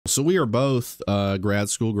So we are both grad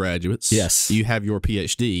school graduates. Yes. You have your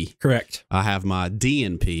PhD. Correct. I have my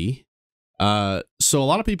DNP. So a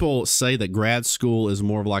lot of people say that grad school is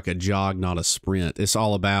more of like a jog, not a sprint. It's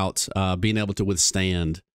all about being able to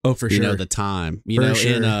withstand. Oh, for sure. The time. Sure.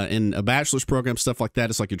 In a bachelor's program, stuff like that,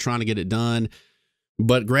 it's like you're trying to get it done.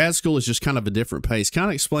 But grad school is just kind of a different pace. Kind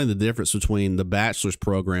of explain the difference between the bachelor's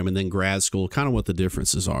program and then grad school, kind of what the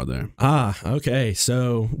differences are there. Okay.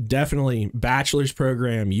 So definitely bachelor's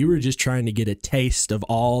program, you were just trying to get a taste of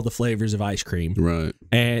all the flavors of ice cream. Right.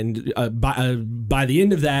 And by the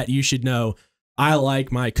end of that, you should know, I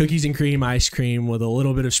like my cookies and cream ice cream with a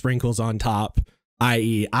little bit of sprinkles on top,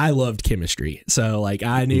 i.e. I loved chemistry. So like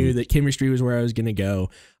I knew that chemistry was where I was going to go.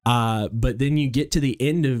 But then you get to the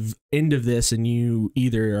end of this and you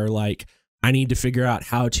either are like, I need to figure out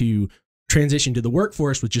how to transition to the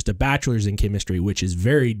workforce with just a bachelor's in chemistry, which is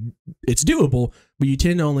it's doable, but you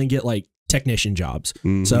tend to only get like technician jobs.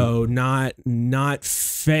 Mm-hmm. So not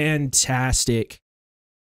fantastic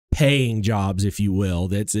paying jobs, if you will.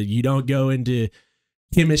 You don't go into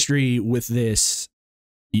chemistry with this.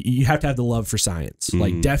 You have to have the love for science. Mm-hmm.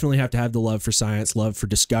 Like definitely have to have the love for science, love for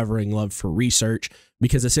discovering, love for research,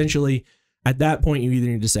 because essentially at that point you either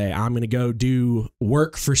need to say, I'm going to go do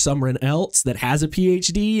work for someone else that has a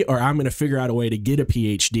PhD, or I'm going to figure out a way to get a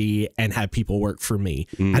PhD and have people work for me.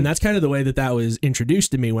 Mm-hmm. And that's kind of the way that was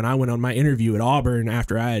introduced to me when I went on my interview at Auburn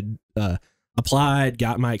after I had applied,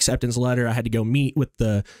 got my acceptance letter. I had to go meet with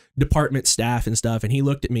the department staff and stuff. And he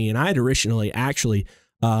looked at me, and I had originally actually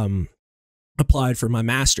applied for my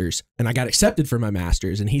master's, and I got accepted for my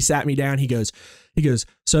master's. And he sat me down. He goes,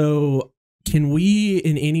 so can we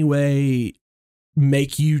in any way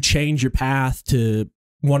make you change your path to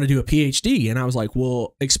want to do a PhD? And I was like,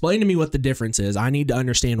 well, explain to me what the difference is. I need to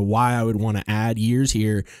understand why I would want to add years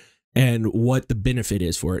here and what the benefit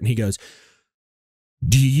is for it. And he goes,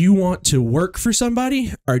 do you want to work for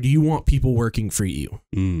somebody, or do you want people working for you?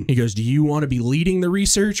 He goes, do you want to be leading the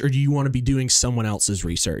research, or do you want to be doing someone else's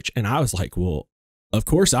research? And I was like, well, of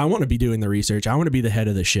course I want to be doing the research. I want to be the head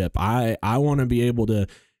of the ship. I want to be able to,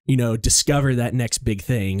 discover that next big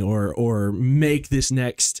thing, or make this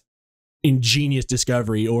next ingenious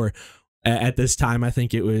discovery. Or at this time, I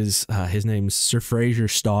think it was his name's Sir Fraser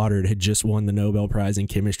Stoddard had just won the Nobel Prize in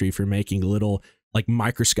chemistry for making little like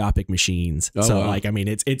microscopic machines. Oh, so wow. Like, I mean,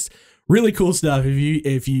 it's really cool stuff.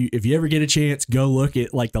 If you ever get a chance, go look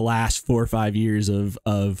at like the last 4 or 5 years of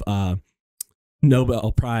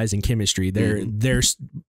Nobel Prize in chemistry. They're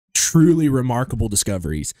truly remarkable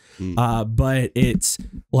discoveries. But it's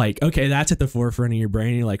like, okay, that's at the forefront of your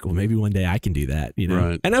brain. You're like, well, maybe one day I can do that,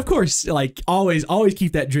 Right. And of course, like always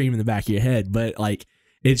keep that dream in the back of your head. But like,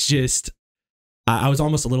 it's just, I was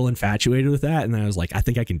almost a little infatuated with that. And I was like, I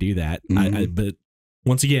think I can do that. But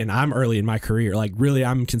once again, I'm early in my career. Like really,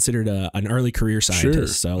 I'm considered an early career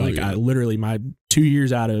scientist. Sure. So like I literally my 2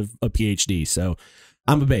 years out of a PhD. So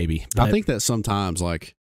I'm a baby. I think that sometimes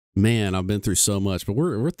like, man, I've been through so much, but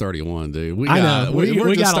we're 31, dude. We got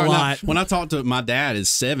a lot. When I talk to my dad is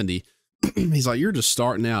 70, he's like, you're just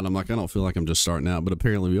starting out. I'm like, I don't feel like I'm just starting out, but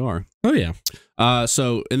apparently we are. Oh yeah.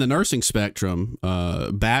 So in the nursing spectrum,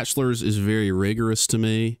 bachelor's is very rigorous to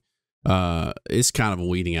me. It's kind of a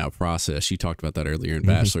weeding out process. You talked about that earlier in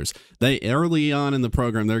bachelor's. They early on in the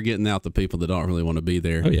program, they're getting out the people that don't really want to be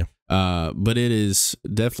there. Oh yeah. But it is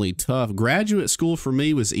definitely tough. Graduate school for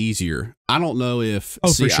me was easier. I don't know if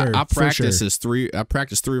for sure. I practiced 3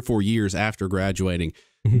 or 4 years after graduating.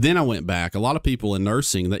 Then I went back. A lot of people in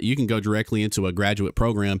nursing that you can go directly into a graduate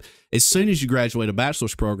program as soon as you graduate a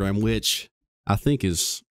bachelor's program, which I think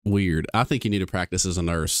is weird. I think you need to practice as a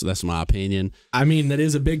nurse. That's my opinion. I mean, that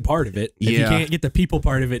is a big part of it. If you can't get the people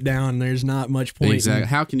part of it down, there's not much point. Exactly.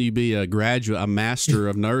 How can you be a master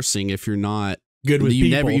of nursing if you're not good with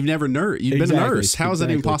people? You've been a nurse. How is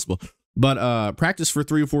that even possible? But practice for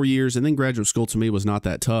 3 or 4 years, and then graduate school to me was not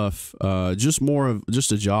that tough. Just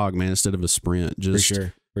a jog, man, instead of a sprint. Just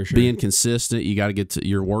for sure. Being consistent. You got to get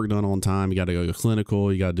your work done on time. You got to go to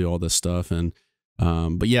clinical. You got to do all this stuff. And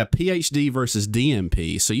but yeah, PhD versus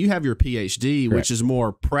DNP. So you have your PhD, correct, which is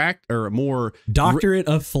more more doctorate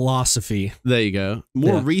of philosophy. There you go.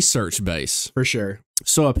 More research based. For sure.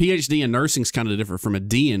 So a PhD in nursing is kind of different from a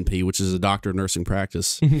DNP, which is a doctor of nursing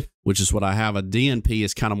practice, which is what I have. A DNP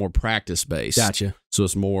is kind of more practice based. Gotcha. So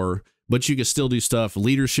it's more, but you can still do stuff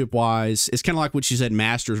leadership wise. It's kind of like what you said,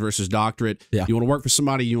 master's versus doctorate. Yeah. You want to work for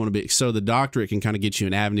somebody, you want to be, so the doctorate can kind of get you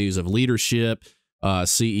in avenues of leadership,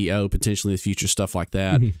 CEO, potentially in the future, stuff like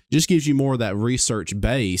that. Just gives you more of that research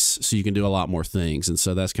base so you can do a lot more things. And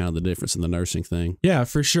so that's kind of the difference in the nursing thing. Yeah,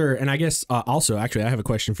 for sure. And I guess also, actually, I have a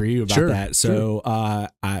question for you about that. So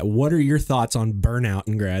what are your thoughts on burnout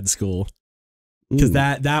in grad school? Because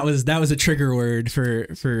that was a trigger word for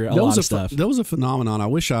a lot of stuff. That was a phenomenon. I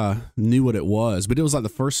wish I knew what it was, but it was like the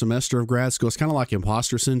first semester of grad school. It's kind of like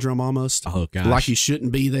imposter syndrome almost. Oh, gosh. Like you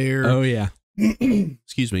shouldn't be there. Oh, yeah.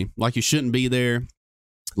 Excuse me. Like you shouldn't be there.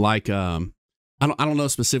 Like, I don't know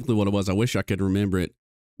specifically what it was. I wish I could remember it,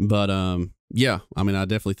 but, yeah, I mean, I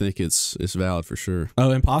definitely think it's valid for sure.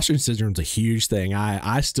 Oh, imposter syndrome is a huge thing.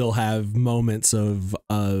 I still have moments of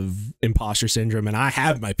imposter syndrome, and I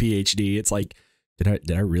have my PhD. It's like,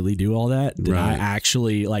 did I really do all that? Did I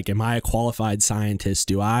actually, like, am I a qualified scientist?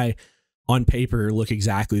 Do I, on paper, look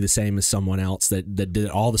exactly the same as someone else that did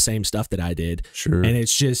all the same stuff that I did? Sure. And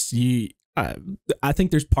it's just I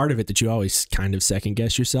think there's part of it that you always kind of second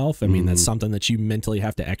guess yourself. I mean, that's something that you mentally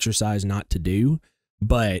have to exercise not to do,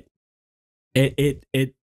 but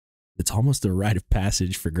it's almost a rite of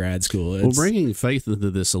passage for grad school. Well, bringing faith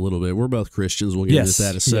into this a little bit. We're both Christians. We'll get into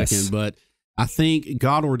that in a second, but I think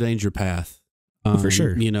God ordained your path. For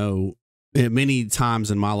sure. You know, many times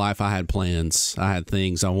in my life, I had plans. I had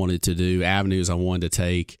things I wanted to do, avenues I wanted to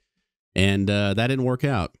take, and that didn't work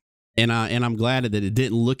out. And I'm glad that it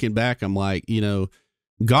didn't. Looking back, I'm like, you know,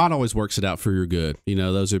 God always works it out for your good. You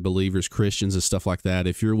know, those are believers, Christians, and stuff like that.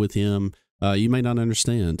 If you're with Him, you may not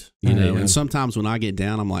understand. You know, and sometimes when I get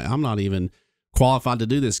down, I'm like, I'm not even qualified to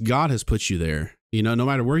do this. God has put you there. You know, no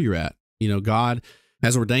matter where you're at. You know, God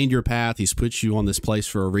has ordained your path. He's put you on this place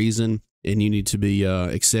for a reason, and you need to be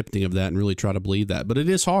accepting of that and really try to believe that. But it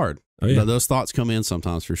is hard. Oh, yeah. Those thoughts come in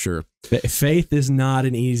sometimes, for sure. Faith is not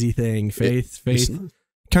an easy thing. Faith.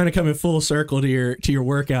 Kind of coming full circle to your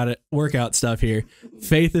workout stuff here.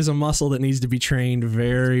 Faith is a muscle that needs to be trained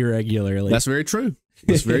very regularly. That's very true.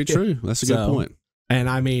 That's very true. That's a good point. And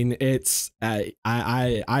I mean, it's I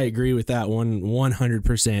agree with that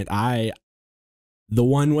 100%. The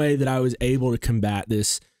one way that I was able to combat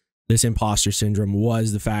this imposter syndrome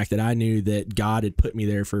was the fact that I knew that God had put me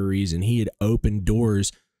there for a reason. He had opened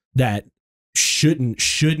doors that shouldn't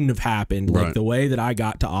have happened. Right. Like the way that I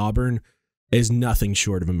got to Auburn is nothing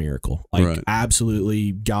short of a miracle. Like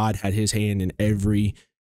absolutely, God had His hand in every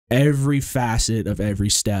facet of every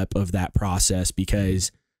step of that process,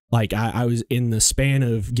 because like I was in the span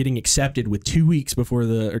of getting accepted with 2 weeks before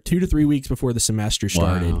 2 to 3 weeks before the semester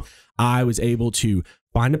started. Wow. I was able to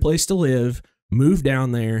find a place to live, move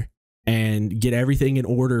down there, and get everything in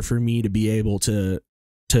order for me to be able to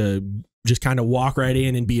just kind of walk right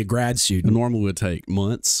in and be a grad student. Normally would take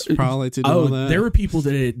months probably to do all that. There were people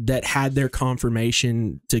that had their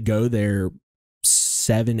confirmation to go there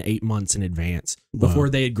 7-8 months in advance before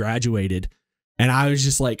they had graduated. And I was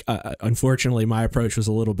just like, unfortunately, my approach was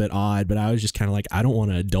a little bit odd, but I was just kind of like, I don't want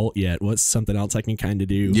to adult yet. What's something else I can kind of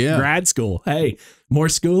do? Yeah. Grad school. Hey, more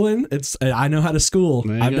schooling. I know how to school.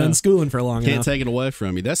 I've done schooling for a long time. Can't take it away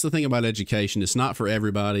from you. That's the thing about education. It's not for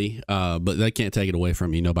everybody, but they can't take it away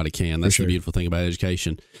from you. Nobody can. That's the beautiful thing about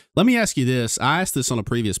education. Let me ask you this. I asked this on a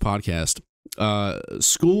previous podcast.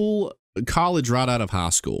 College right out of high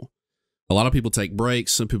school. A lot of people take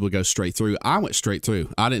breaks. Some people go straight through. I went straight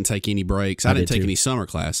through. I didn't take any breaks. I didn't take any summer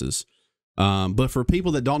classes. But for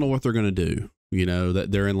people that don't know what they're going to do, you know,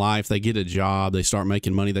 that they're in life, they get a job, they start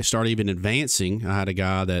making money, they start even advancing. I had a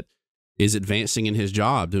guy that is advancing in his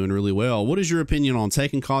job, doing really well. What is your opinion on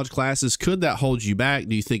taking college classes? Could that hold you back?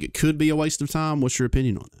 Do you think it could be a waste of time? What's your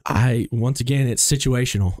opinion on that? Once again, it's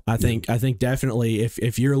situational. I think definitely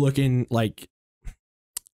if you're looking like,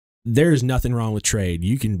 there's nothing wrong with trade.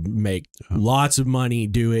 You can make lots of money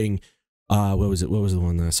doing, what was it? What was the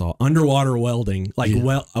one that I saw? Underwater welding. Like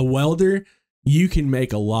a welder, you can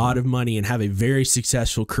make a lot of money and have a very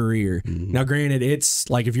successful career. Mm-hmm. Now, granted, it's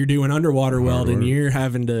like if you're doing underwater welding, you're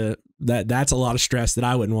having to, that's a lot of stress that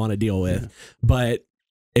I wouldn't want to deal with. Yeah. But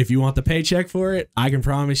if you want the paycheck for it, I can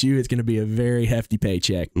promise you it's going to be a very hefty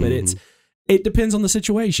paycheck. But it depends on the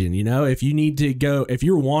situation. You know, if you need to go, if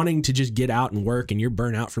you're wanting to just get out and work and you're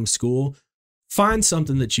burnt out from school, find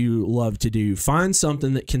something that you love to do. Find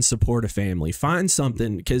something that can support a family. Find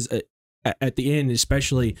something, because at the end,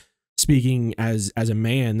 especially speaking as a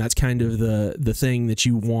man, that's kind of the thing that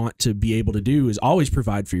you want to be able to do, is always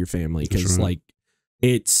provide for your family. Because like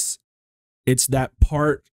it's that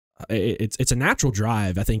part. It's a natural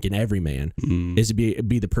drive, I think, in every man is to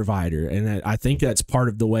be the provider, and I think that's part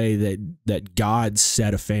of the way that God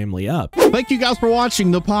set a family up. Thank you guys for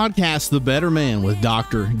watching the podcast, The Better Man with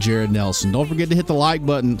Dr. Jared Nelson. Don't forget to hit the like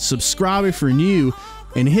button, subscribe if you're new,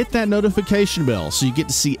 and hit that notification bell so you get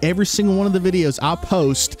to see every single one of the videos I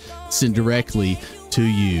post sent directly to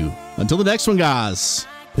you. Until the next one, guys,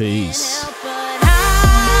 peace.